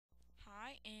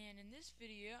And in this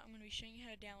video, I'm going to be showing you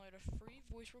how to download a free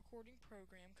voice recording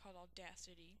program called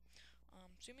Audacity.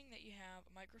 Assuming that you have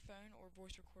a microphone or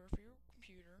voice recorder for your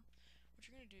computer, what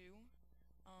you're going to do,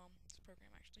 this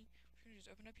program actually, what you're going to do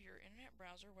is open up your internet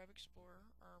browser, web explorer,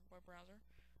 or web browser,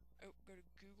 go to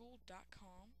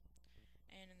google.com,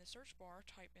 and in the search bar,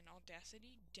 type in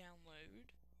Audacity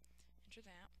download, enter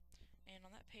that, and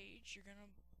on that page, you're going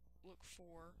to look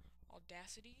for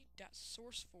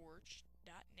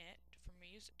audacity.sourceforge.net. For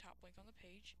me, is the top link on the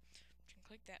page. You can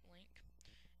click that link,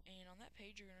 and on that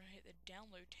page, you're going to hit the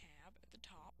download tab at the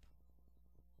top,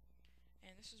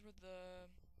 and this is where the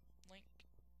link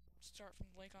start from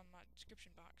the link on my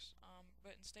description box.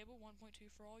 But in Stable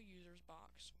 1.2 for all users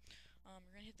box,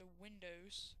 you're going to hit the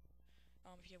Windows,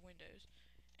 if you have Windows,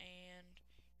 and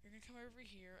you're going to come over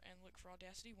here and look for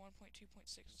Audacity 1.2.6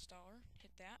 installer.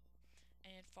 Hit that,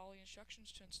 and follow the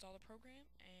instructions to install the program,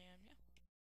 and yeah.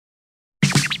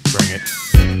 Bring it.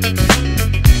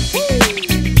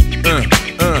 Alright,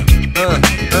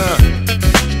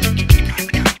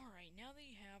 now that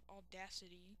you have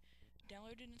Audacity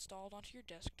downloaded and installed onto your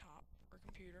desktop or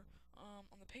computer,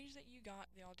 on the page that you got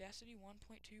the Audacity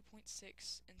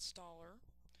 1.2.6 installer,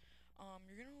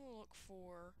 you're going to look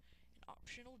for an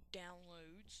optional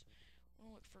downloads. We're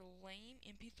going to look for Lame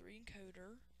MP3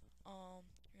 encoder.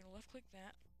 You're going to left click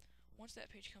that. Once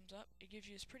that page comes up, it gives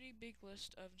you this pretty big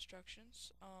list of instructions.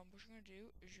 What you're going to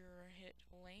do is you're going to hit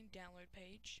Lame download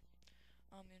page.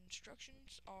 The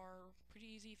instructions are pretty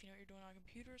easy if you know what you're doing on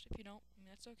computers. If you don't, I mean,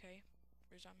 that's okay,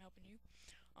 because I'm helping you.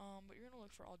 But you're going to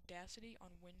look for Audacity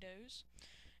on Windows,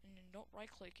 and then don't right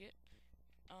click it.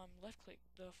 Left click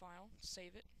the file,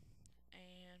 save it,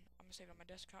 and I'm going to save it on my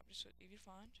desktop just so it's easy to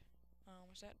find.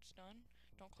 Once that's done,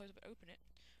 don't close it but open it.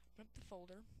 Open up the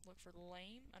folder, look for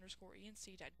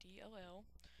lame_enc.dll,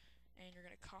 and you're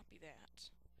going to copy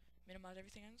that, minimize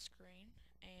everything on the screen,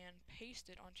 and paste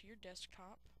it onto your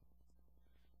desktop.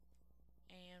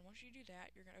 And once you do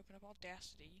that, you're going to open up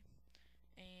Audacity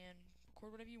and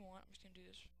record whatever you want. I'm just going to do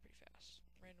this pretty fast,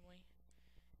 randomly.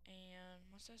 And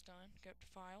once that's done, go up to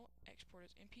File, Export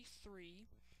as MP3,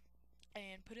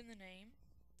 and put in the name.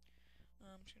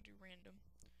 I'm just going to do random.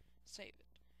 Save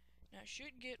it. Now it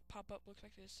should pop up, looks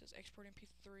like this, says Export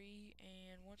MP3,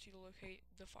 and wants you to locate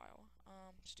the file.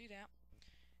 Just do that,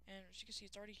 and as you can see,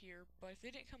 it's already here. But if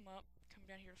it didn't come up, come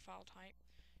down here to File Type,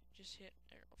 just hit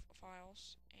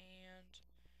Files and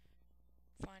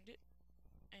find it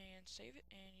and save it,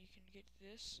 and you can get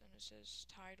this, and it says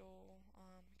title.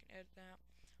 You can edit that.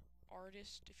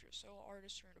 Artist, if you're a solo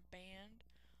artist or in a band.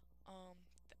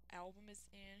 The album is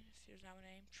in, if there's not a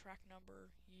name, track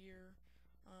number, year.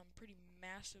 Pretty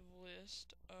massive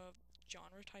list of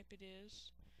genre type it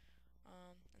is.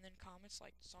 And then comments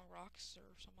like the song rocks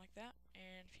or something like that.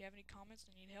 And if you have any comments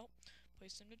and need help,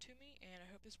 please send it to me, and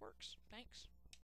I hope this works. Thanks.